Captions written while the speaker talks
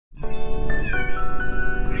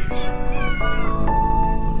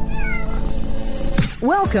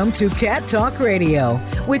Welcome to Cat Talk Radio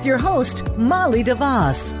with your host, Molly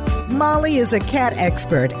DeVos. Molly is a cat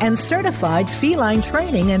expert and certified feline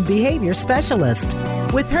training and behavior specialist.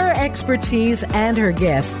 With her expertise and her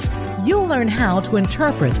guests, you'll learn how to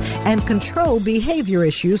interpret and control behavior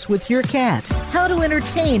issues with your cat, how to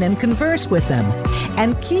entertain and converse with them,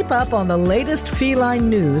 and keep up on the latest feline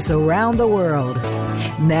news around the world.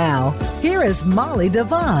 Now, here is Molly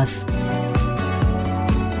DeVos.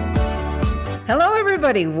 Hello,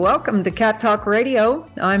 everybody. Welcome to Cat Talk Radio.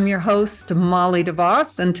 I'm your host, Molly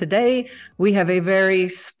DeVos, and today we have a very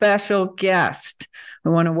special guest.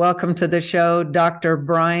 We want to welcome to the show Dr.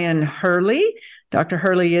 Brian Hurley. Dr.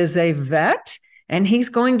 Hurley is a vet, and he's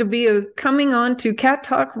going to be coming on to Cat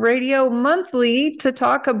Talk Radio monthly to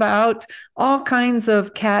talk about all kinds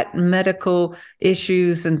of cat medical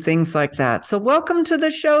issues and things like that. So welcome to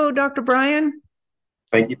the show, Dr. Brian.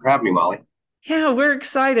 Thank you for having me, Molly. Yeah, we're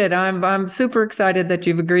excited. I'm super excited that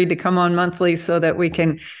you've agreed to come on monthly so that we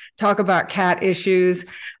can talk about cat issues.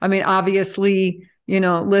 I mean, obviously,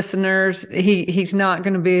 listeners, he's not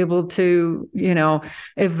going to be able to,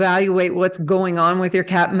 evaluate what's going on with your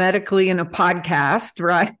cat medically in a podcast,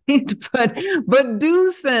 right? But do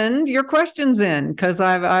send your questions in, because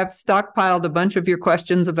I've stockpiled a bunch of your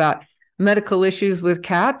questions about medical issues with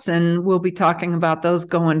cats, and we'll be talking about those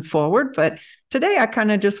going forward. But today, I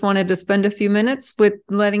kind of just wanted to spend a few minutes with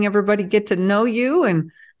letting everybody get to know you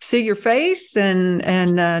and see your face and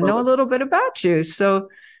know a little bit about you. So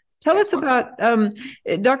tell us about,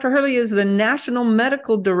 Dr. Hurley is the National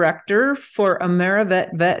Medical Director for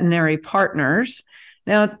AmeriVet Veterinary Partners.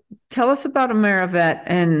 Now, tell us about AmeriVet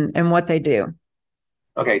and what they do.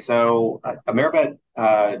 Okay, so AmeriVet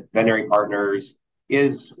Veterinary Partners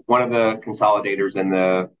is one of the consolidators in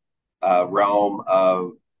the realm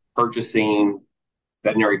of purchasing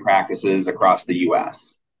veterinary practices across the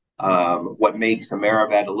U.S. What makes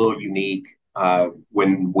AmeriVet a little unique,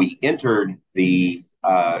 when we entered the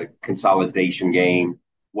consolidation game,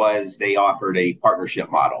 was they offered a partnership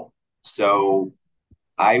model. So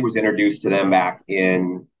I was introduced to them back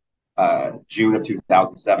in June of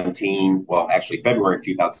 2017. Well, actually, February of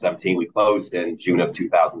 2017. We closed in June of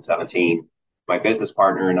 2017. My business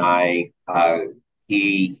partner and I,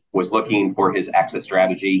 he was looking for his exit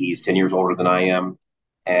strategy. He's 10 years older than I am.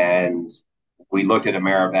 And we looked at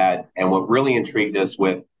AmeriVet. And what really intrigued us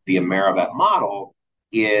with the AmeriVet model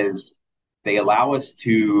is they allow us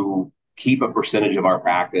to keep a percentage of our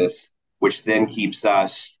practice, which then keeps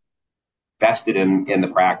us vested in the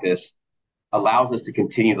practice, allows us to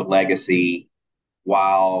continue the legacy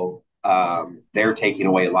while they're taking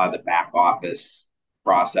away a lot of the back office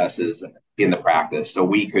processes in the practice. So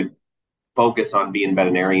we could focus on being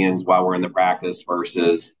veterinarians while we're in the practice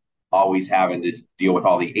versus always having to deal with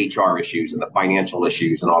all the HR issues and the financial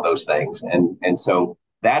issues and all those things. And so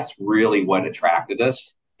that's really what attracted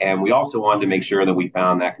us. And we also wanted to make sure that we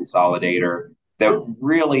found that consolidator that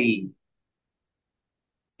really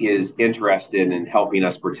is interested in helping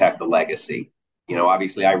us protect the legacy.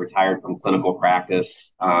 Obviously I retired from clinical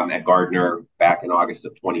practice at Gardner back in August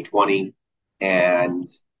of 2020, and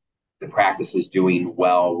the practice is doing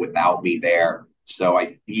well without me there. So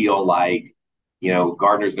I feel like,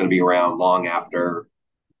 Gardner's going to be around long after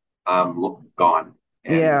I'm gone.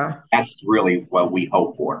 And yeah, that's really what we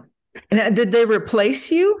hope for. And did they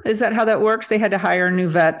replace you? Is that how that works? They had to hire new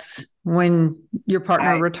vets when your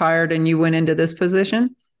partner retired and you went into this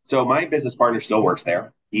position? So my business partner still works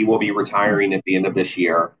there. He will be retiring at the end of this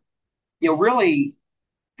year. So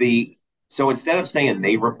instead of saying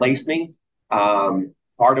they replaced me,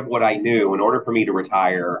 part of what I knew, in order for me to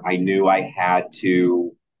retire, I knew I had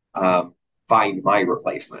to find my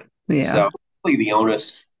replacement. Yeah. So really the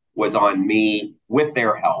onus was on me with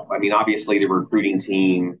their help. I mean, obviously the recruiting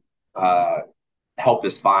team helped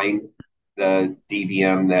us find the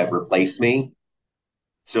DVM that replaced me.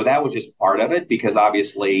 So that was just part of it, because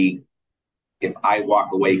obviously if I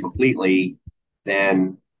walk away completely,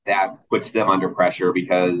 then that puts them under pressure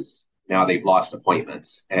because now they've lost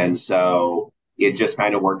appointments. And so it just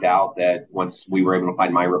kind of worked out that once we were able to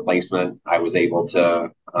find my replacement, I was able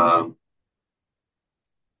to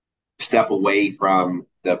step away from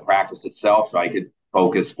the practice itself so I could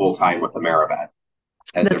focus full time with AmeriVet.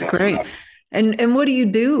 That's great. And what do you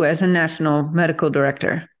do as a national medical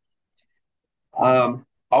director?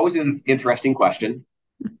 Always an interesting question,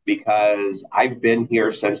 because I've been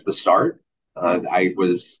here since the start. I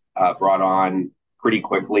was brought on pretty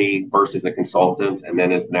quickly, first as a consultant and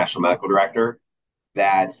then as the national medical director.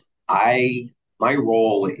 My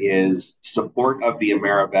role is support of the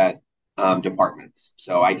AmeriVet departments.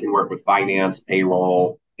 So I can work with finance,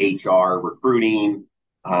 payroll, HR, recruiting,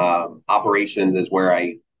 Operations is where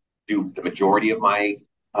I do the majority of my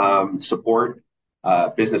support.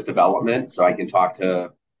 Business development, so I can talk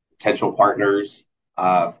to potential partners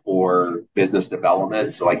for business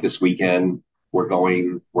development. So like this weekend, we're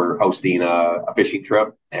hosting a fishing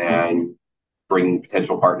trip and bringing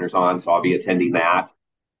potential partners on. So I'll be attending that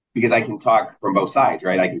because I can talk from both sides,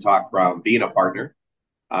 right? I can talk from being a partner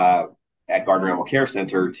at Gardner Animal Care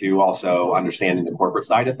Center to also understanding the corporate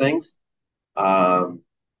side of things.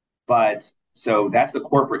 But so that's the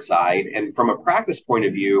corporate side. And from a practice point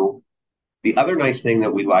of view, the other nice thing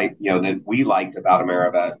that we liked about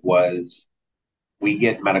AmeriVet was we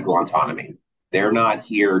get medical autonomy. They're not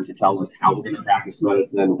here to tell us how we're going to practice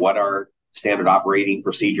medicine, what our standard operating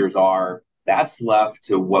procedures are. That's left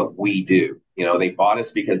to what we do. They bought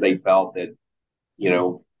us because they felt that,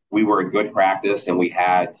 we were a good practice and we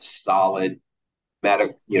had solid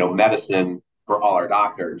medicine for all our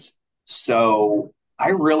doctors. So I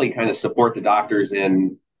really kind of support the doctors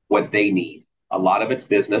in what they need. A lot of it's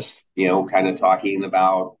business, kind of talking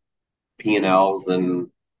about P&Ls and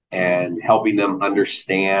helping them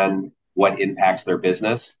understand what impacts their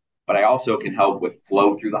business. But I also can help with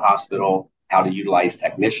flow through the hospital, how to utilize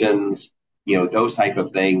technicians, those type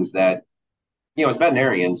of things that, as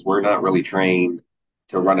veterinarians, we're not really trained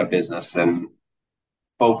to run a business and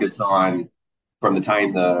focus on from the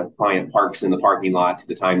time the client parks in the parking lot to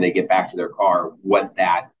the time they get back to their car, what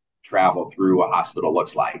that travel through a hospital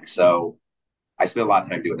looks like. So I spend a lot of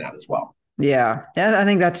time doing that as well. Yeah, I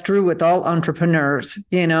think that's true with all entrepreneurs.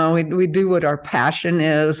 We do what our passion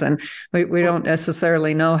is, and we don't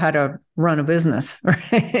necessarily know how to run a business,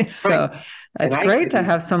 right? So right. It's great to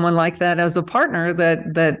have someone like that as a partner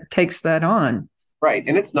that takes that on. Right.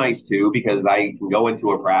 And it's nice too, because I can go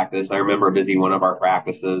into a practice. I remember visiting one of our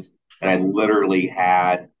practices and I literally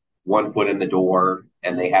had one foot in the door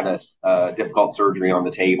and they had a difficult surgery on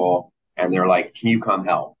the table and they're like, can you come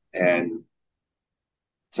help? And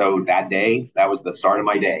so that day, that was the start of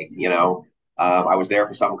my day. I was there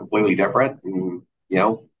for something completely different. And,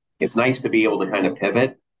 it's nice to be able to kind of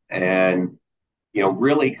pivot and,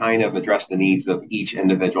 really kind of address the needs of each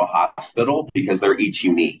individual hospital because they're each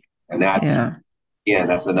unique. And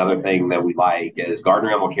that's another thing that we like is Gardner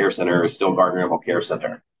Animal Care Center is still Gardner Animal Care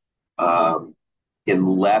Center.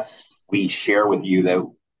 Unless we share with you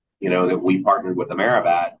that, that we partnered with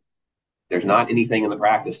AmeriVet, there's not anything in the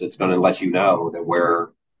practice that's going to let you know that we're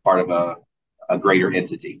part of a greater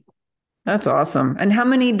entity. That's awesome. And how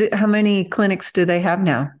many clinics do they have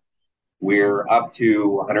now? We're up to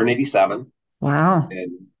 187. Wow.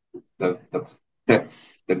 And the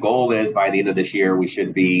goal is by the end of this year, we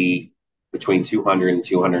should be between 200 and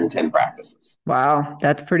 210 practices. Wow,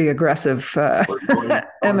 that's pretty aggressive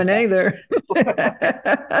M&A there.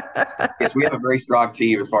 Yes, we have a very strong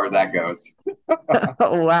team as far as that goes.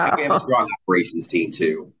 Oh, wow. And we have a strong operations team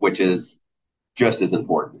too, which is just as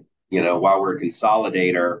important. While we're a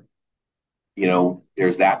consolidator,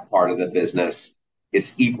 there's that part of the business.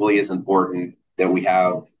 It's equally as important that we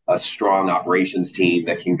have a strong operations team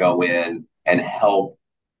that can go in and help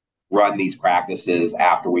run these practices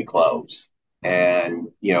after we close. And,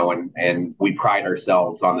 and we pride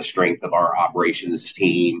ourselves on the strength of our operations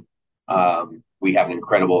team. We have an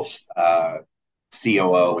incredible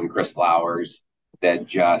COO in Chris Flowers that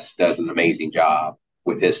just does an amazing job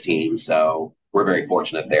with his team. So we're very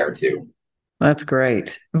fortunate there too. That's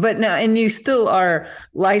great. But now, and you still are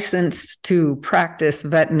licensed to practice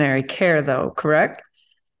veterinary care though, correct?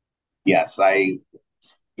 Yes, I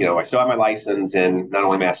still have my license in not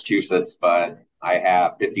only Massachusetts, but I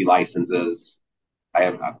have 50 licenses.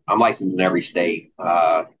 I'm licensed in every state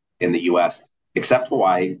in the U.S. except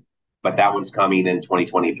Hawaii, but that one's coming in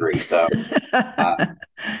 2023. So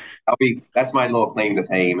that's my little claim to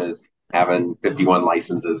fame is having 51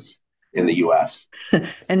 licenses in the U.S.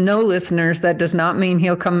 And no listeners, that does not mean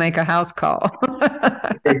he'll come make a house call.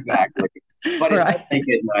 Exactly. But it does make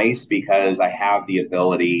it nice because I have the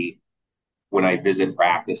ability when I visit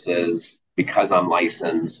practices, because I'm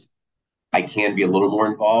licensed, I can be a little more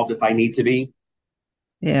involved if I need to be.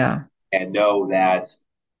 Yeah. And know that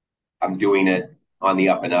I'm doing it on the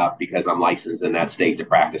up and up because I'm licensed in that state to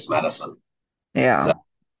practice medicine. Yeah. So.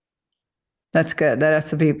 That's good. That has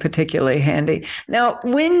to be particularly handy. Now,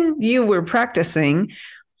 when you were practicing,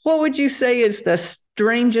 what would you say is the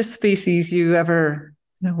strangest species you ever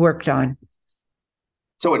worked on?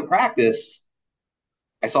 So in practice,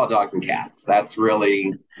 I saw dogs and cats. That's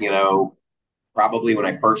really, probably when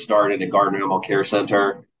I first started at Gardner Animal Care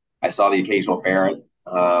Center, I saw the occasional ferret.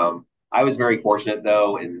 I was very fortunate,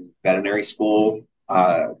 though, in veterinary school,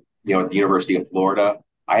 at the University of Florida.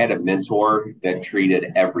 I had a mentor that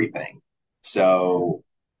treated everything. So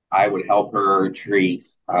I would help her treat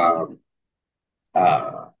uh,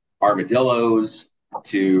 armadillos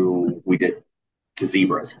to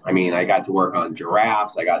zebras. I mean, I got to work on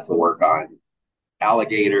giraffes. I got to work on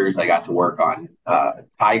alligators. I got to work on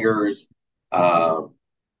tigers. Uh,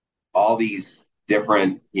 all these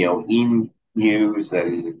different, emus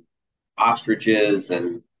and ostriches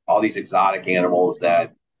and all these exotic animals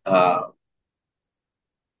that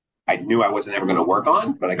I knew I wasn't ever going to work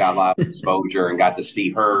on, but I got a lot of exposure and got to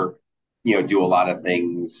see her, do a lot of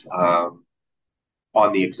things on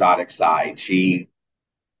the exotic side. She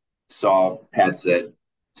saw pets at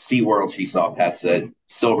SeaWorld. She saw pets at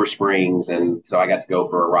Silver Springs. And so I got to go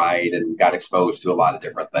for a ride and got exposed to a lot of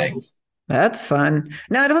different things. That's fun.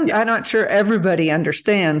 Now, I'm not sure everybody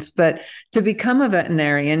understands, but to become a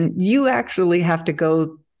veterinarian, you actually have to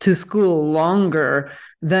go to school longer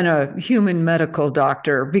than a human medical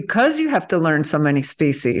doctor because you have to learn so many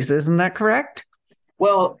species. Isn't that correct?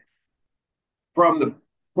 Well, from the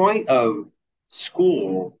point of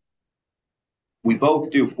school, we both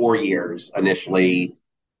do 4 years initially,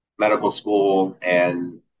 medical school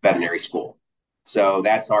and veterinary school. So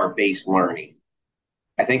that's our base learning.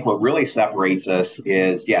 I think what really separates us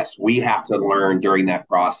is, yes, we have to learn during that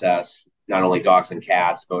process, not only dogs and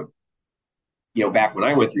cats, but, back when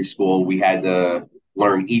I went through school, we had to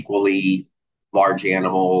learn equally large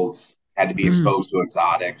animals, had to be exposed to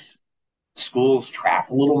exotics. Schools track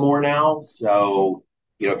a little more now. So,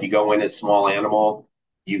 if you go in as small animal,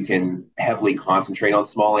 you can heavily concentrate on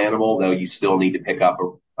small animal, though you still need to pick up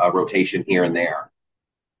a rotation here and there.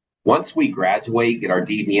 Once we graduate, get our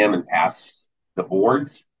DVM and pass the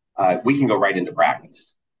boards, we can go right into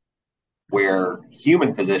practice, where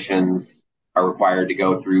human physicians are required to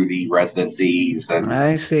go through the residencies and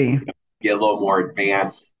I see. Get a little more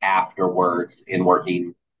advanced afterwards in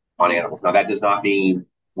working on animals. Now, that does not mean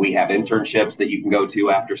we have internships that you can go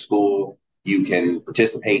to after school. You can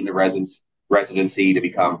participate in the residency to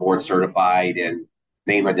become board certified in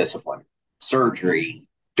name a discipline: surgery,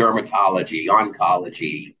 dermatology,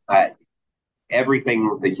 oncology,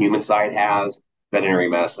 everything the human side has, veterinary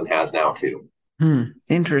medicine has now too.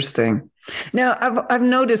 Interesting. Now, I've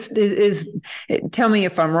noticed tell me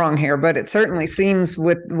if I'm wrong here, but it certainly seems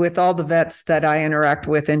with all the vets that I interact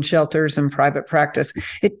with in shelters and private practice,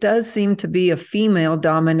 it does seem to be a female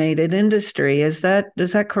dominated industry. Is that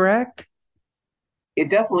correct? It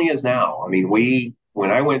definitely is now. I mean,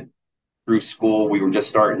 when I went through school, we were just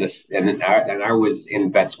starting this, and I was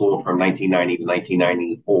in vet school from 1990 to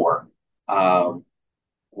 1994.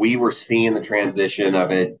 We were seeing the transition of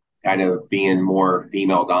it kind of being more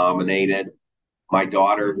female dominated. My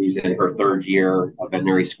daughter, who's in her third year of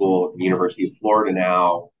veterinary school at the University of Florida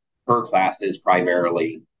now, her class is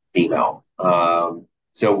primarily female.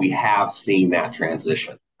 So we have seen that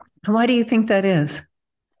transition. Why do you think that is?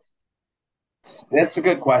 That's a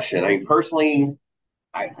good question. I mean, personally,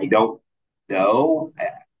 I don't know.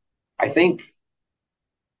 I think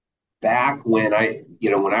back when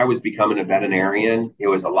when I was becoming a veterinarian, it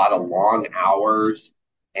was a lot of long hours,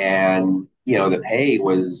 and the pay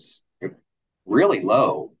was really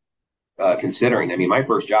low, considering. I mean, my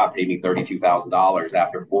first job paid me $32,000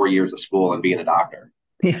 after 4 years of school and being a doctor.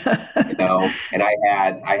 Yeah. And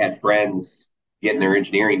I had friends getting their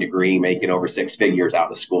engineering degree making over six figures out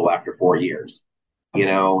of school after 4 years.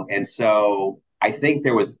 And so I think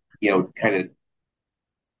there was kind of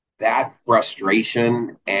that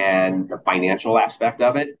frustration, and the financial aspect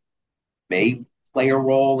of it may play a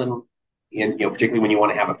role in particularly when you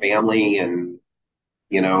want to have a family and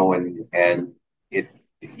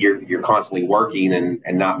you're constantly working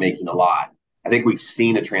and not making a lot. I think we've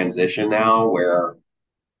seen a transition now where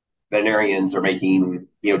veterinarians are making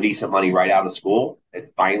decent money right out of school.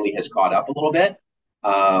 It finally has caught up a little bit,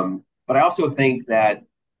 but I also think that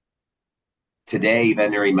today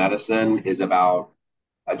veterinary medicine is about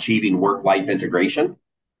achieving work-life integration,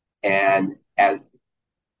 and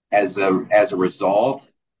as a result,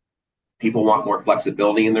 people want more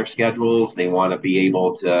flexibility in their schedules. They want to be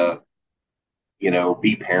able to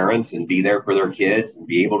be parents and be there for their kids and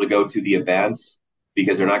be able to go to the events,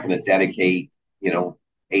 because they're not going to dedicate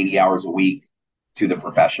 80 hours a week to the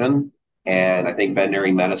profession. And I think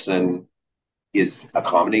veterinary medicine is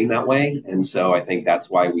accommodating that way, and so I think that's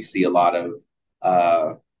why we see a lot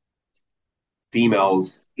of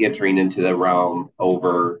females entering into the realm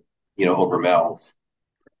over males.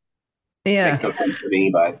 Yeah. Makes no sense to me,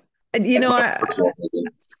 but You That's know, my personal opinion.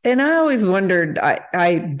 and I always wondered,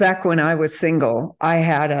 I back when I was single, I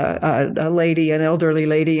had a lady, an elderly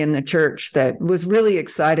lady in the church that was really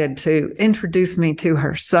excited to introduce me to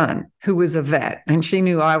her son, who was a vet. And she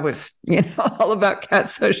knew I was, all about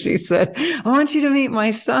cats. So she said, I want you to meet my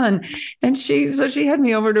son. And so she had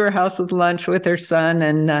me over to her house with lunch with her son.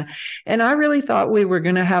 And I really thought we were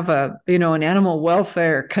going to have an animal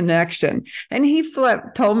welfare connection. And he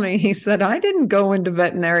told me, he said, I didn't go into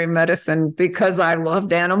veterinary medicine because I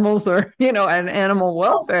loved animals or, and animal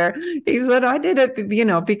welfare. He said, I did it,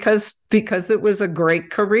 because it was a great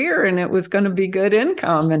career and it was going to be good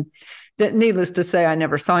income. And needless to say, I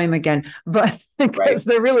never saw him again, but because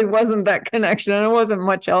there really wasn't that connection and there wasn't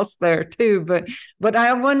much else there too. But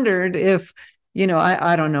I wondered if,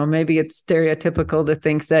 I don't know, maybe it's stereotypical to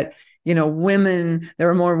think that, there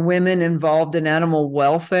are more women involved in animal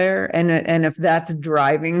welfare. And if that's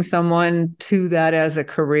driving someone to that as a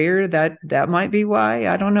career, that might be why.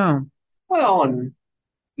 I don't know. Well, and,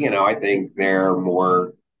 I think they're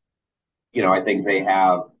more, I think they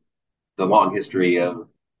have the long history of,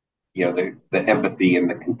 the empathy and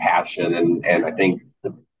the compassion. And I think,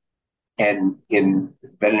 and in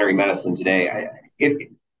veterinary medicine today,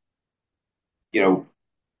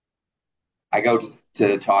 I go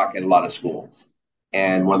to talk at a lot of schools.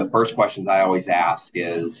 And one of the first questions I always ask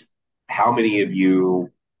is, how many of you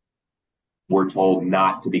were told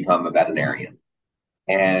not to become a veterinarian?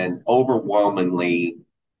 And overwhelmingly,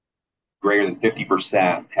 greater than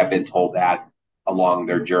 50% have been told that along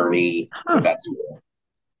their journey to vet school.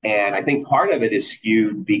 And I think part of it is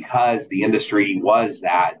skewed because the industry was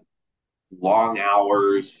that long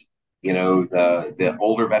hours, the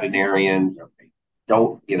older veterinarians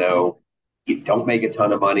don't, you don't make a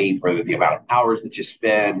ton of money for the amount of hours that you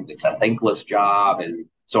spend. It's a thankless job and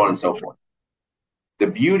so on and so forth. The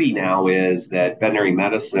beauty now is that veterinary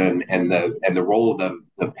medicine and the role of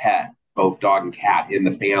the pet, both dog and cat in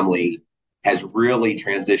the family, has really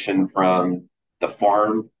transitioned from the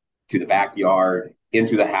farm to the backyard,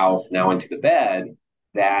 into the house, now into the bed,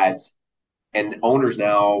 and owners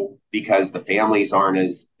now, because the families aren't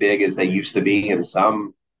as big as they used to be, and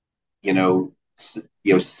some,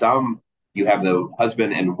 some you have the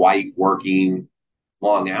husband and wife working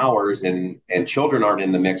long hours and children aren't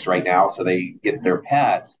in the mix right now. So they get their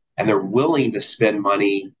pets and they're willing to spend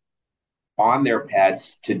money on their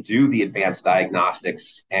pets to do the advanced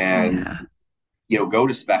diagnostics and, go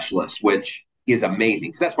to specialists, which is amazing.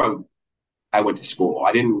 Because that's why I went to school.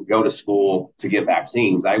 I didn't go to school to get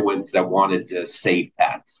vaccines. I went because I wanted to save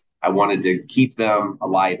pets. I wanted to keep them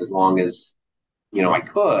alive as long as, I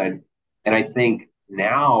could. And I think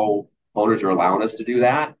now owners are allowing us to do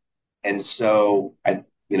that. And so I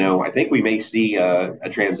think we may see a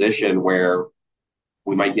transition where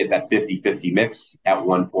we might get that 50-50 mix at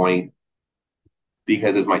one point,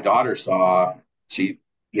 because as my daughter saw, she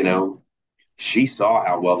saw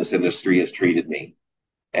how well this industry has treated me.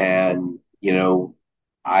 And,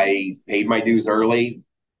 I paid my dues early,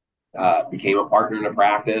 became a partner in a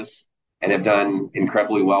practice, and have done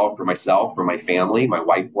incredibly well for myself, for my family. My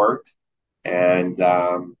wife worked. And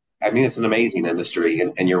it's an amazing industry.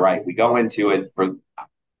 And you're right. We go into it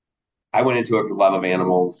I went into it for love of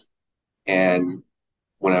animals. And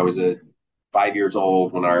when I was 5 years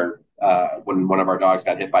old, when when one of our dogs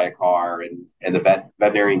got hit by a car and the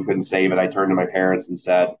veterinarian couldn't save it, I turned to my parents and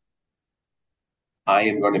said, I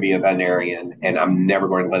am going to be a veterinarian and I'm never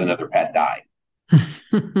going to let another pet die.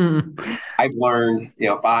 I've learned,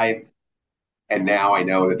 5, and now I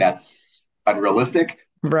know that that's unrealistic.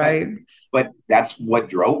 Right. But that's what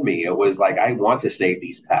drove me. It was like, I want to save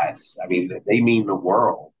these pets. I mean, they mean the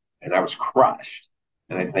world. And I was crushed.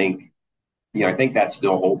 And I think that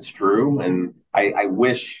still holds true. And I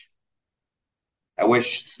wish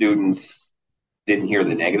students didn't hear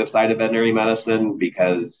the negative side of veterinary medicine,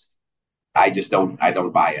 because I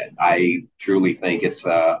don't buy it. I truly think it's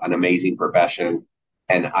an amazing profession.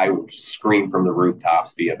 And I scream from the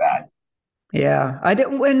rooftops, be a vet. Yeah.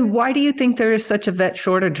 And why do you think there is such a vet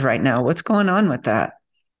shortage right now? What's going on with that?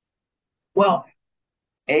 Well,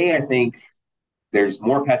 I think there's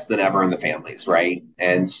more pets than ever in the families, right?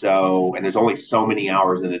 And there's only so many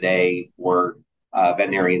hours in a day for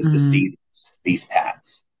veterinarians to see these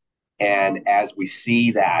pets. And as we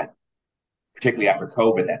see that, particularly after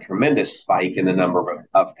COVID, that tremendous spike in the number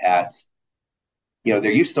of pets,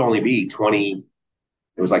 there used to only be 28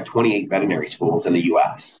 veterinary schools in the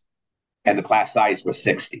US, and the class size was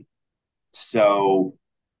 60. So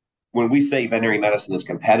when we say veterinary medicine is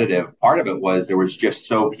competitive, part of it was there was just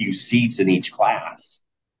so few seats in each class.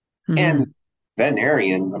 And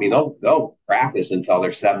veterinarians, they'll practice until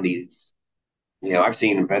their 70s, I've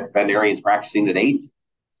seen veterinarians practicing at 80.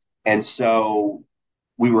 And so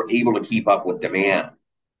we were able to keep up with demand.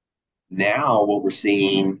 Now what we're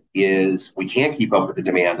seeing is we can't keep up with the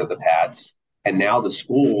demand of the pets. And now the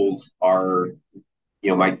schools are,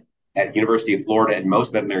 at University of Florida and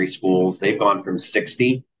most veterinary schools, they've gone from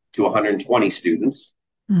 60 to 120 students.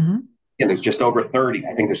 Mm-hmm. And there's just over 30.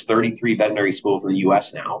 I think there's 33 veterinary schools in the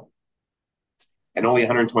US now, and only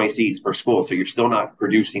 120 seats per school. So you're still not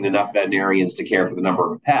producing enough veterinarians to care for the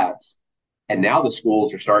number of pets. And now the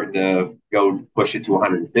schools are starting to go push it to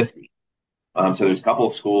 150. So there's a couple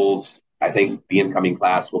of schools, I think the incoming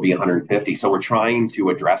class will be 150. So we're trying to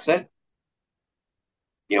address it.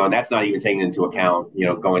 And that's not even taking into account,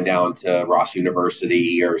 going down to Ross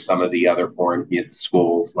University or some of the other foreign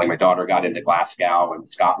schools. Like my daughter got into Glasgow in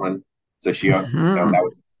Scotland. So she, that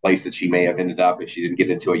was a place that she may have ended up if she didn't get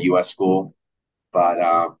into a U.S. school. But,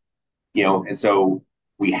 and so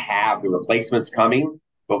we have the replacements coming,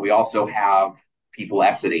 but we also have people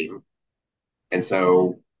exiting. And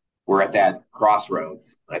so we're at that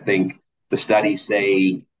crossroads. I think the studies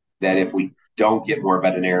say that if we don't get more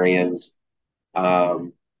veterinarians,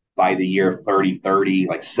 by the year 3030,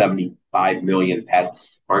 like 75 million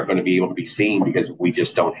pets aren't going to be able to be seen because we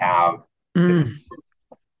just don't have.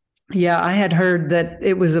 Yeah, I had heard that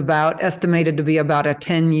it was estimated to be about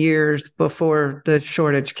 10 years before the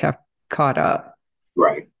shortage caught up.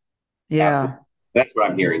 Right. Yeah. Absolutely. That's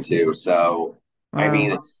what I'm hearing too. So, wow. I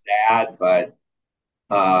mean, it's sad, but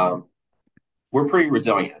we're pretty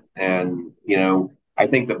resilient. And, I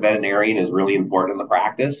think the veterinarian is really important in the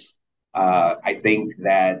practice. I think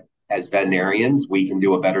that as veterinarians, we can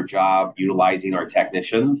do a better job utilizing our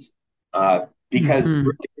technicians because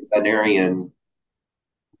really, the veterinarian,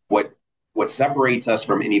 what separates us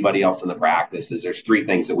from anybody else in the practice is there's three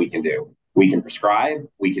things that we can do. We can prescribe,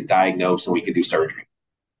 we can diagnose, and we can do surgery.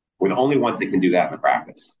 We're the only ones that can do that in the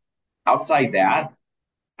practice. Outside that,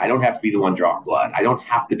 I don't have to be the one drawing blood. I don't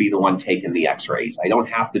have to be the one taking the x-rays. I don't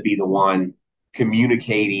have to be the one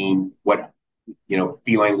communicating what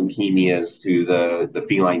feline leukemia is to the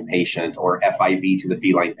feline patient or FIV to the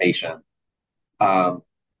feline patient. I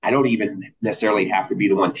don't even necessarily have to be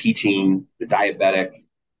the one teaching the diabetic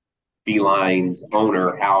feline's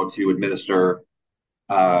owner how to administer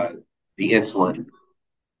the insulin.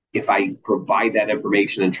 If I provide that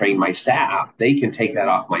information and train my staff, they can take that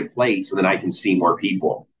off my plate so that I can see more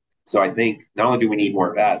people. So I think not only do we need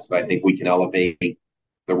more vets, but I think we can elevate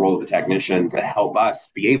the role of the technician to help us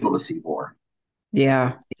be able to see more.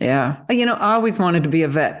 Yeah. Yeah. I always wanted to be a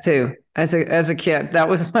vet too, as a kid. That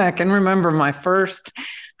was, I can remember my first,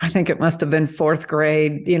 I think it must have been fourth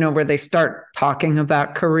grade, where they start talking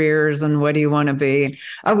about careers and what do you want to be.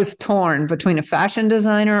 I was torn between a fashion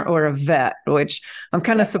designer or a vet, which I'm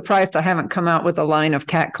kind of surprised I haven't come out with a line of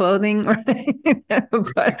cat clothing, right?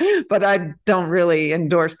 but I don't really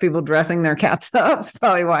endorse people dressing their cats up. It's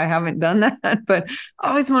probably why I haven't done that. But I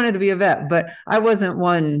always wanted to be a vet, but I wasn't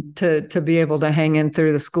one to be able to hang in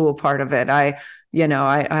through the school part of it. I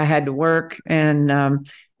had to work and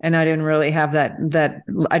I didn't really have that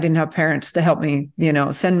I didn't have parents to help me,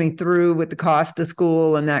 send me through with the cost of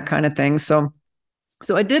school and that kind of thing. So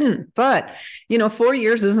I didn't, but 4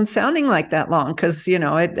 years isn't sounding like that long because,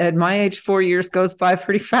 at my age, 4 years goes by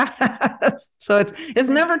pretty fast. So it's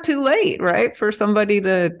never too late, right? For somebody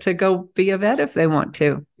to go be a vet if they want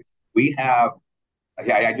to. We have,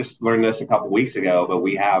 I just learned this a couple of weeks ago, but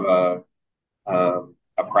we have a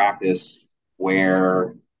practice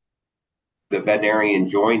where the veterinarian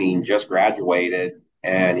joining just graduated,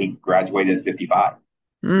 and he graduated at 55.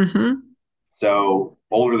 Mm-hmm. So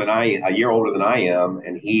a year older than I am,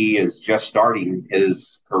 and he is just starting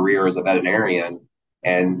his career as a veterinarian.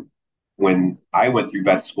 And when I went through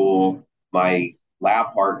vet school, my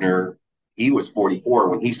lab partner, he was 44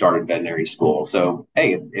 when he started veterinary school. So,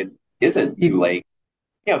 hey, it isn't too late.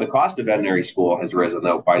 The cost of veterinary school has risen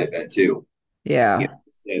though quite a bit too. Yeah.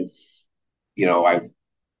 Since,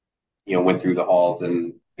 I went through the halls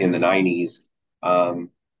in the 90s.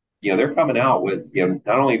 They're coming out with,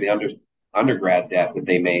 not only the undergrad debt that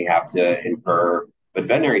they may have to incur, but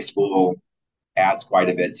veterinary school adds quite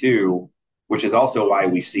a bit too, which is also why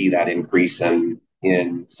we see that increase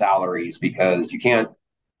in salaries, because you can't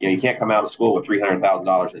come out of school with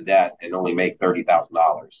 $300,000 in debt and only make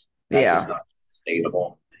 $30,000. That's just not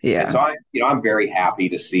sustainable. Yeah. And so I'm very happy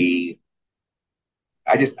to see.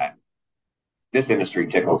 This industry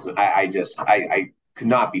tickles me. I could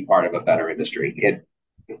not be part of a better industry.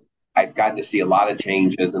 I've gotten to see a lot of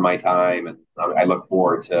changes in my time, and I look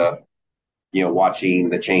forward to, watching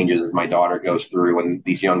the changes as my daughter goes through and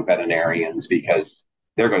these young veterinarians, because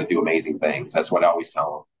they're going to do amazing things. That's what I always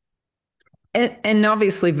tell them. And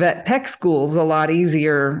obviously vet tech school's a lot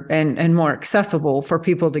easier and more accessible for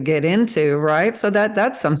people to get into, right? So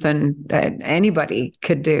that's something that anybody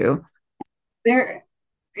could do. There,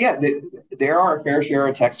 yeah, there are a fair share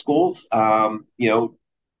of tech schools.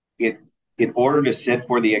 It in order to sit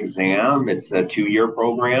for the exam, it's a 2-year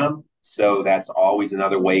program, so that's always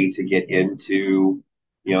another way to get into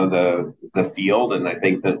the field. And I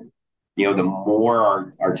think that the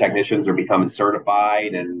more our technicians are becoming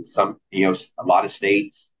certified, and some a lot of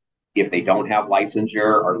states, if they don't have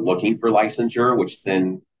licensure, are looking for licensure, which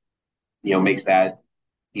then makes that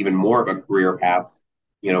even more of a career path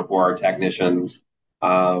for our technicians.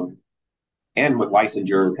 And with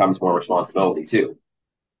licensure comes more responsibility too.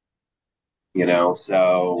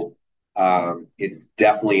 So it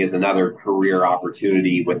definitely is another career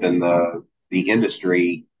opportunity within the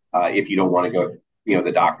industry, if you don't want to go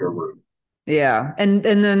the doctor route. Yeah. And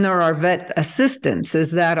then there are vet assistants.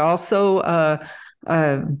 Is that also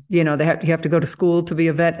you have to go to school to be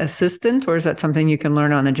a vet assistant, or is that something you can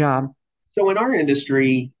learn on the job? So in our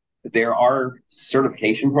industry, there are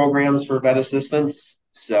certification programs for vet assistants.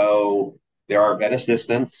 So there are vet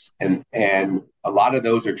assistants, and a lot of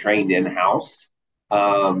those are trained in-house.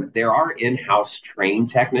 There are in-house trained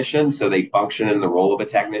technicians, so they function in the role of a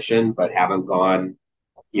technician, but haven't gone,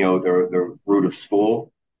 the route of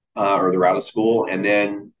school, or the route of school. And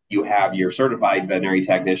then you have your certified veterinary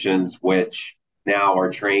technicians, which now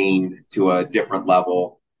are trained to a different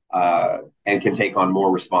level, and can take on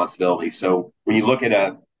more responsibility. So when you look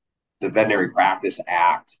at the Veterinary Practice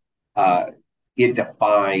Act, it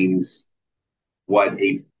defines what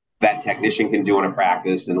a vet technician can do in a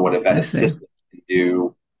practice and what a vet assistant can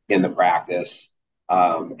do in the practice.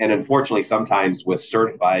 And unfortunately, sometimes with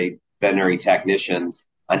certified veterinary technicians,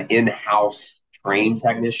 an in-house trained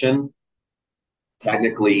technician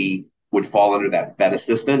technically would fall under that vet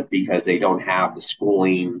assistant because they don't have the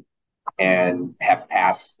schooling and have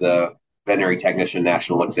passed the veterinary technician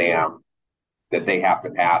national exam that they have to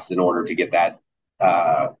pass in order to get that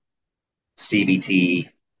CVT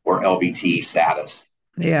or LVT status.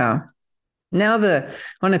 Yeah. Now I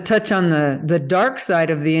want to touch on the dark side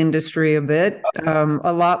of the industry a bit.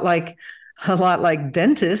 A lot like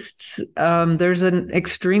dentists, there's an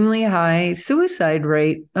extremely high suicide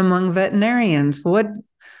rate among veterinarians.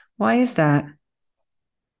 Why is that?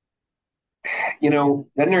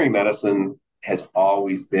 Veterinary medicine has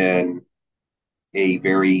always been a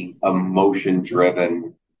very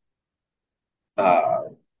emotion-driven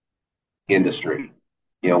industry.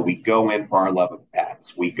 We go in for our love of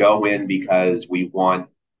pets. We go in because we want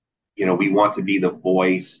to be the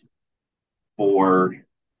voice for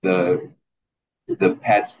the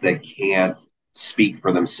pets that can't speak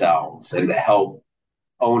for themselves, and to help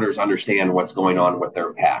owners understand what's going on with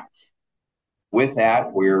their pets. With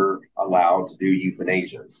that, we're allowed to do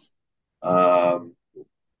euthanasias.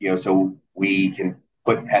 So we can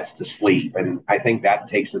put pets to sleep. And I think that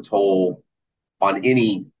takes a toll on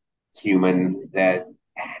any human that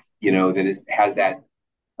it has that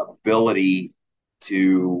ability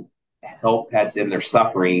to help pets in their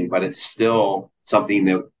suffering, but it's still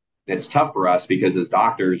something that's tough for us because as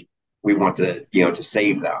doctors, we want to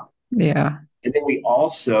save them. Yeah. And then we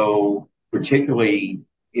also, particularly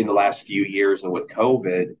in the last few years and with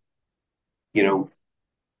COVID,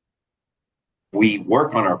 we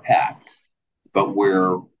work on our pets, but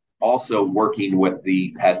we're also working with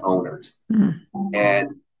the pet owners. Mm-hmm.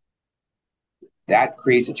 And that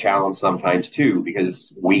creates a challenge sometimes too,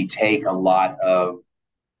 because we take a lot of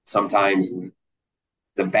sometimes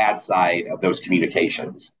the bad side of those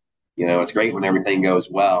communications. It's great when everything goes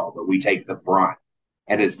well, but we take the brunt.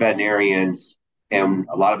 And as veterinarians, and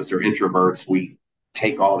a lot of us are introverts, we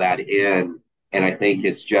take all that in. And I think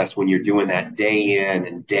it's just when you're doing that day in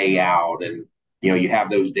and day out, and, you have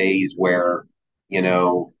those days where,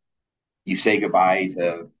 you say goodbye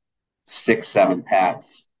to 6, 7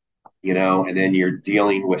 pets, and then you're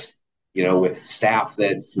dealing with, with staff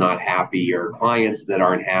that's not happy or clients that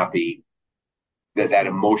aren't happy, that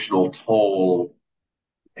emotional toll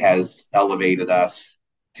has elevated us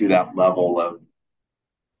to that level of,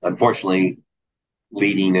 unfortunately,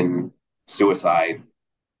 leading in suicide,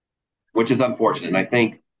 which is unfortunate. And I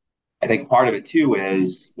think part of it too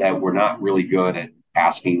is that we're not really good at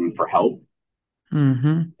asking for help.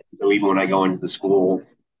 Mm-hmm. So even when I go into the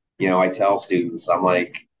schools, I tell students, I'm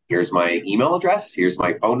like, here's my email address, here's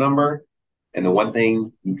my phone number. And the one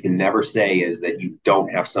thing you can never say is that you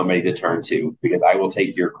don't have somebody to turn to, because I will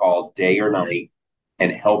take your call day or night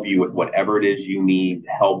and help you with whatever it is you need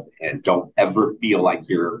help. And don't ever feel like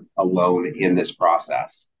you're alone in this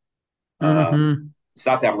process. Mm-hmm. It's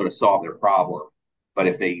not that I'm going to solve their problem, but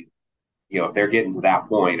if they if they're getting to that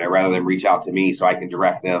point, I'd rather them reach out to me so I can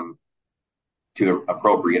direct them to the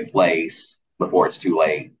appropriate place before it's too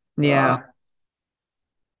late. Yeah.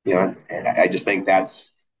 And I just think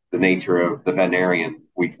that's the nature of the veterinarian.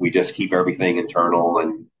 We just keep everything internal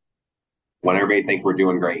and want everybody to think we're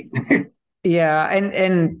doing great. Yeah.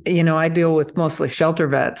 And, I deal with mostly shelter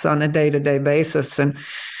vets on a day-to-day basis. And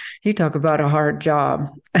you talk about a hard job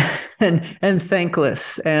and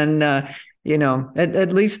thankless. And,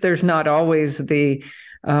 at least there's not always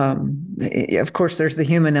of course, there's the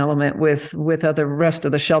human element with other rest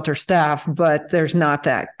of the shelter staff, but there's not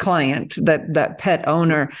that client, that pet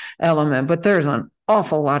owner element. But there's an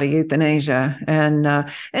awful lot of euthanasia, and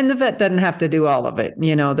the vet doesn't have to do all of it.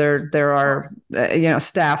 There are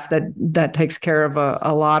staff that takes care of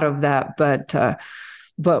a lot of that,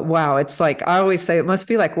 but wow, it's like I always say, it must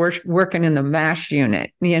be like we're working in the MASH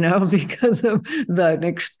unit, because of the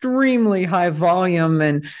extremely high volume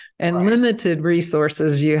and right. limited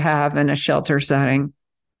resources you have in a shelter setting.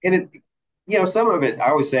 And some of it, I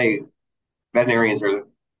always say, veterinarians are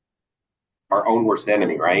our own worst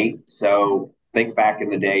enemy, right? So think back in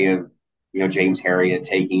the day of James Herriot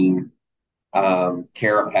taking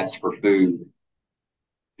care of pets for food,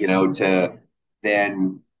 to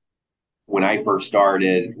then. When I first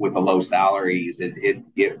started with the low salaries, it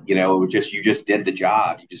was just, you just did the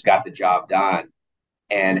job. You just got the job done.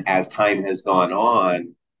 And as time has gone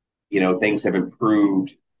on, things have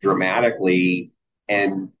improved dramatically.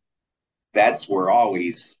 And vets were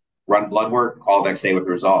always run blood work, call VexA with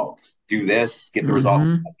results. Do this, get the results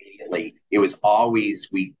immediately. It was always,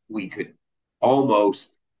 we could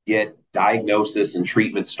almost get diagnosis and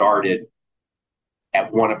treatment started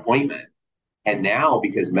at one appointment. And now,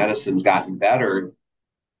 because medicine's gotten better,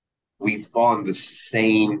 we've fallen the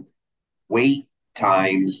same wait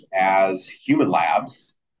times as human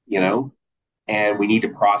labs, and we need to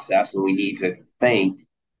process and we need to think.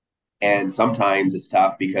 And sometimes it's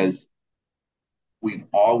tough because we've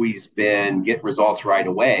always been get results right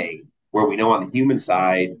away, where we know on the human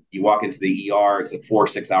side, you walk into the ER, it's a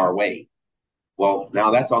 4-6 hour wait. Well,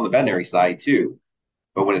 now that's on the veterinary side too.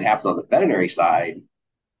 But when it happens on the veterinary side,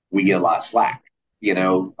 we get a lot of slack.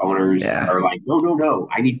 Owners are like, no,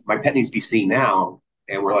 my pet needs to be seen now.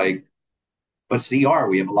 And we're like, but CR,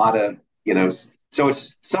 we have a lot of, so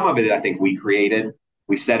it's some of it, I think we created,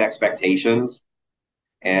 we set expectations,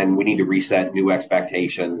 and we need to reset new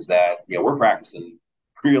expectations that, we're practicing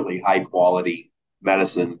really high quality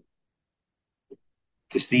medicine.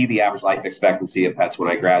 To see the average life expectancy of pets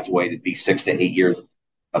when I graduated be 6 to 8 years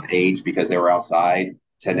of age because they were outside,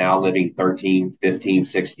 to now living 13, 15,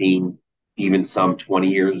 16, even some 20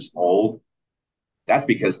 years old, that's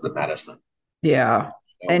because of the medicine. Yeah.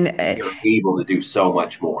 And you're able to do so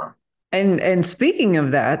much more. And speaking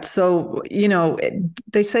of that, so,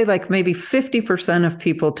 they say like maybe 50% of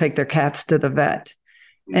people take their cats to the vet.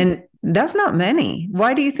 Mm-hmm. And that's not many.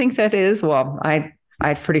 Why do you think that is? Well, I'm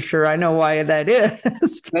pretty sure I know why that is.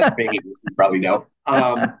 That's maybe you probably know.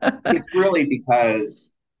 It's really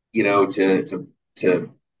because,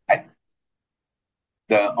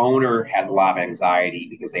 the owner has a lot of anxiety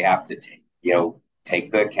because they have to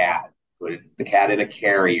take the cat, put the cat in a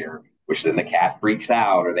carrier, which then the cat freaks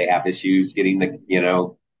out, or they have issues getting the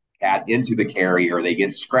cat into the carrier, or they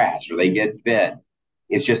get scratched, or they get bit.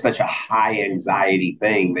 It's just such a high anxiety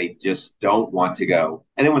thing. They just don't want to go.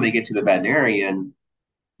 And then when they get to the veterinarian,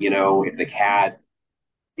 if the cat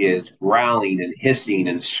is growling and hissing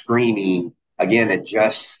and screaming, again, it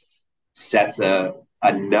just sets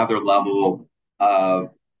another level of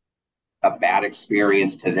a bad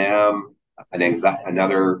experience to them,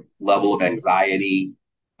 another level of anxiety,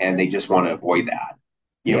 and they just want to avoid that.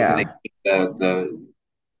 Because they think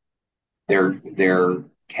their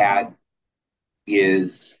cat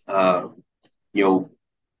is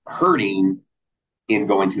hurting in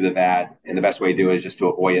going to the vet, and the best way to do it is just to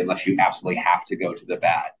avoid it unless you absolutely have to go to the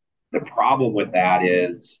vet. The problem with that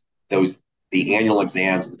is the annual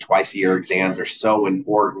exams, the twice a year exams are so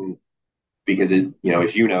important because as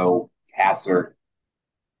cats are.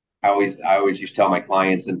 I always used to tell my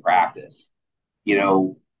clients in practice,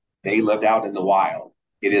 they lived out in the wild.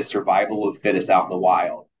 It is survival of the fittest out in the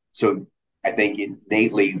wild. So I think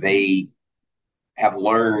innately they have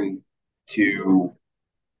learned to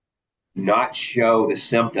not show the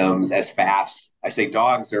symptoms as fast. I say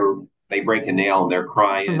dogs they break a nail and they're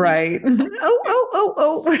crying. Right.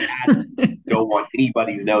 Oh. Cats don't want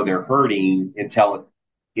anybody to know they're hurting until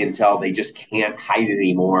they just can't hide it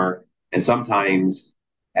anymore. And sometimes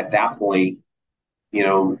at that point,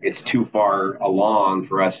 it's too far along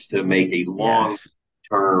for us to make a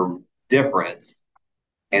long-term difference.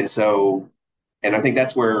 And so And I think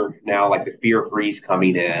that's where now like the fear freeze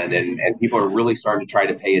coming in, and people are really starting to try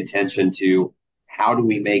to pay attention to how do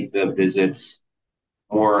we make the visits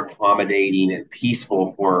more accommodating and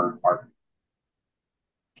peaceful for our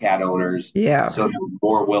cat owners, Yeah. so they're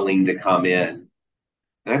more willing to come in.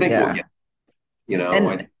 And I think we'll get,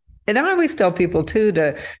 and I always tell people too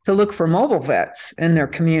to look for mobile vets in their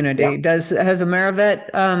community. Yeah. Has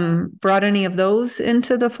AmeriVet brought any of those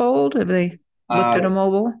into the fold? Have they looked at a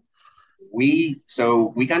mobile? We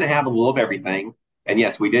kind of have a little of everything. And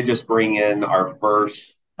yes, we did just bring in our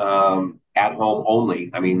first at home only.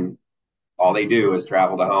 I mean, all they do is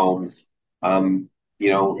travel to homes, in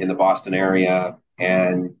the Boston area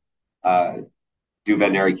and do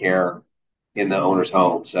veterinary care in the owner's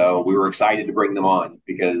home. So we were excited to bring them on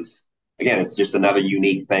because, again, it's just another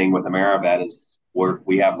unique thing with AmeriVet is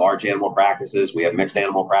we have large animal practices, we have mixed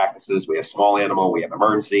animal practices, we have small animal, we have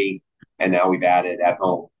emergency, and now we've added at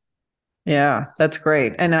home. Yeah, that's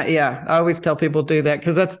great. And I always tell people do that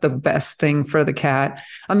because that's the best thing for the cat.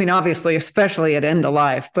 I mean, obviously, especially at end of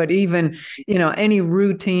life, but even, any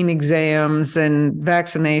routine exams and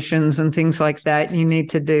vaccinations and things like that you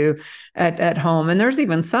need to do at home. And there's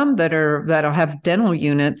even some that'll have dental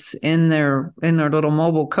units in their little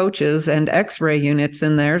mobile coaches and x-ray units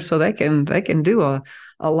in there so they can do a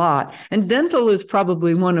lot. And dental is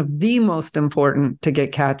probably one of the most important to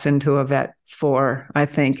get cats into a vet for, I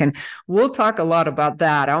think. And we'll talk a lot about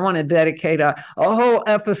that. I want to dedicate a whole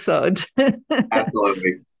episode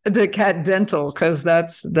absolutely to cat dental because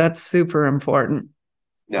that's super important.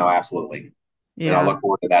 No, absolutely. Yeah. And I'll look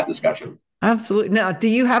forward to that discussion. Absolutely. Now, do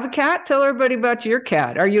you have a cat? Tell everybody about your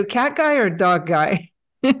cat. Are you a cat guy or a dog guy?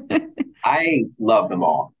 I love them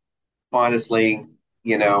all. Honestly,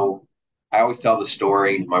 I always tell the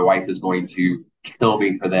story. My wife is going to kill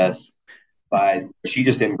me for this, but she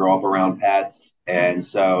just didn't grow up around pets. And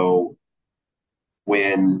so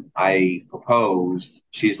when I proposed,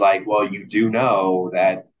 she's like, well, you do know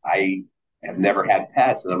that I have never had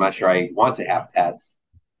pets and I'm not sure I want to have pets.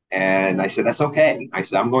 And I said, that's okay. I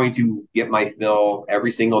said, I'm going to get my fill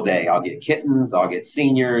every single day. I'll get kittens, I'll get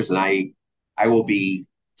seniors, and I will be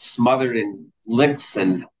smothered in licks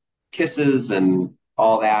and kisses and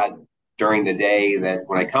all that during the day, that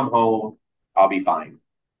when I come home, I'll be fine.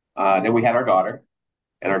 Then we had our daughter,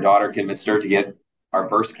 and our daughter convinced her to get our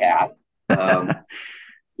first cat.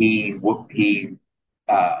 He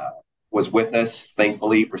was with us,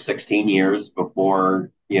 thankfully, for 16 years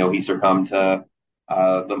before, he succumbed to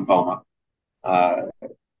lymphoma. About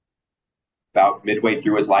midway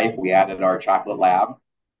through his life, we added our chocolate lab,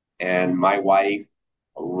 and my wife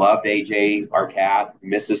loved AJ, our cat,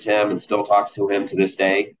 misses him, and still talks to him to this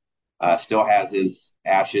day. Still has his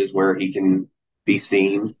ashes where he can be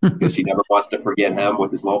seen because she never wants to forget him with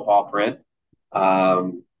his low paw print.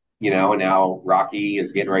 And now Rocky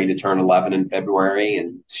is getting ready to turn 11 in February,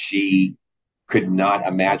 and she could not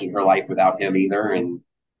imagine her life without him either. And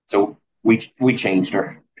so we changed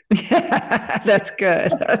her. That's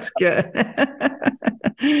good. That's good.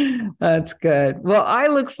 That's good. Well, I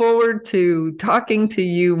look forward to talking to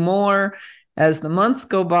you more as the months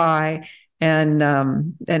go by. And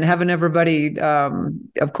having everybody,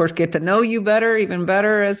 of course, get to know you better, even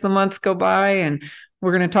better as the months go by. And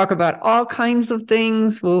we're going to talk about all kinds of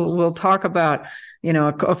things. We'll talk about,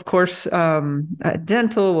 of course,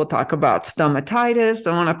 dental. We'll talk about stomatitis.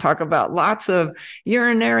 I want to talk about lots of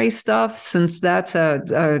urinary stuff, since that's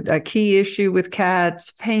a key issue with cats,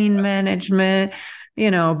 pain management,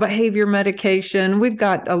 behavior medication. We've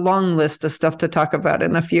got a long list of stuff to talk about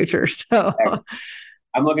in the future. So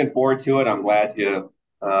I'm looking forward to it. I'm glad you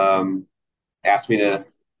asked me to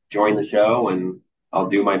join the show, and I'll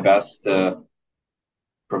do my best to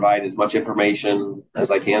provide as much information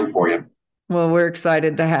as I can for you. Well, we're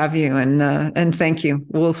excited to have you, and thank you.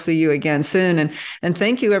 We'll see you again soon. And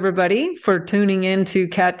thank you, everybody, for tuning in to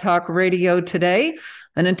Cat Talk Radio today.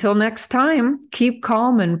 And until next time, keep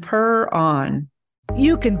calm and purr on.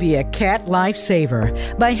 You can be a cat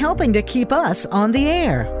lifesaver by helping to keep us on the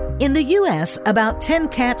air. In the U.S., about 10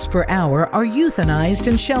 cats per hour are euthanized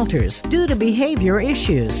in shelters due to behavior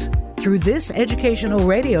issues. Through this educational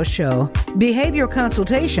radio show, behavior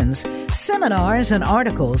consultations, seminars, and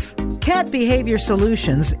articles, Cat Behavior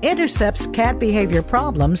Solutions intercepts cat behavior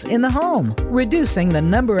problems in the home, reducing the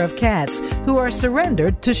number of cats who are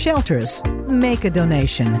surrendered to shelters. Make a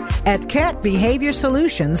donation at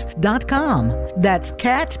catbehaviorsolutions.com. That's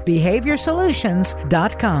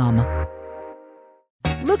catbehaviorsolutions.com.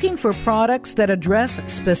 Looking for products that address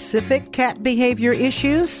specific cat behavior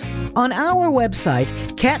issues? On our website,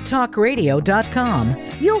 cattalkradio.com,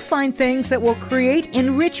 you'll find things that will create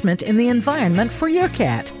enrichment in the environment for your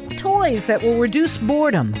cat. toys that will reduce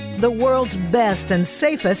boredom, the world's best and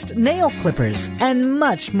safest nail clippers, and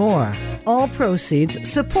much more. All proceeds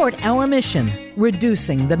support our mission,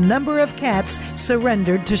 reducing the number of cats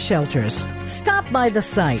surrendered to shelters. Stop by the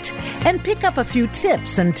site and pick up a few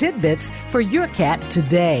tips and tidbits for your cat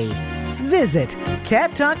today. Visit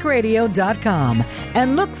cattalkradio.com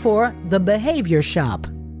and look for The Behavior Shop.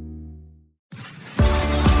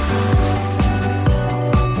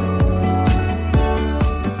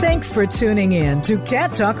 Thanks for tuning in to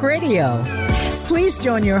Cat Talk Radio. Please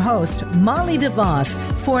join your host, Molly DeVos,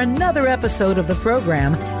 for another episode of the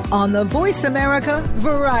program on the Voice America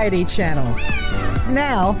Variety Channel.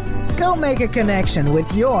 Now, go make a connection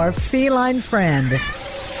with your feline friend.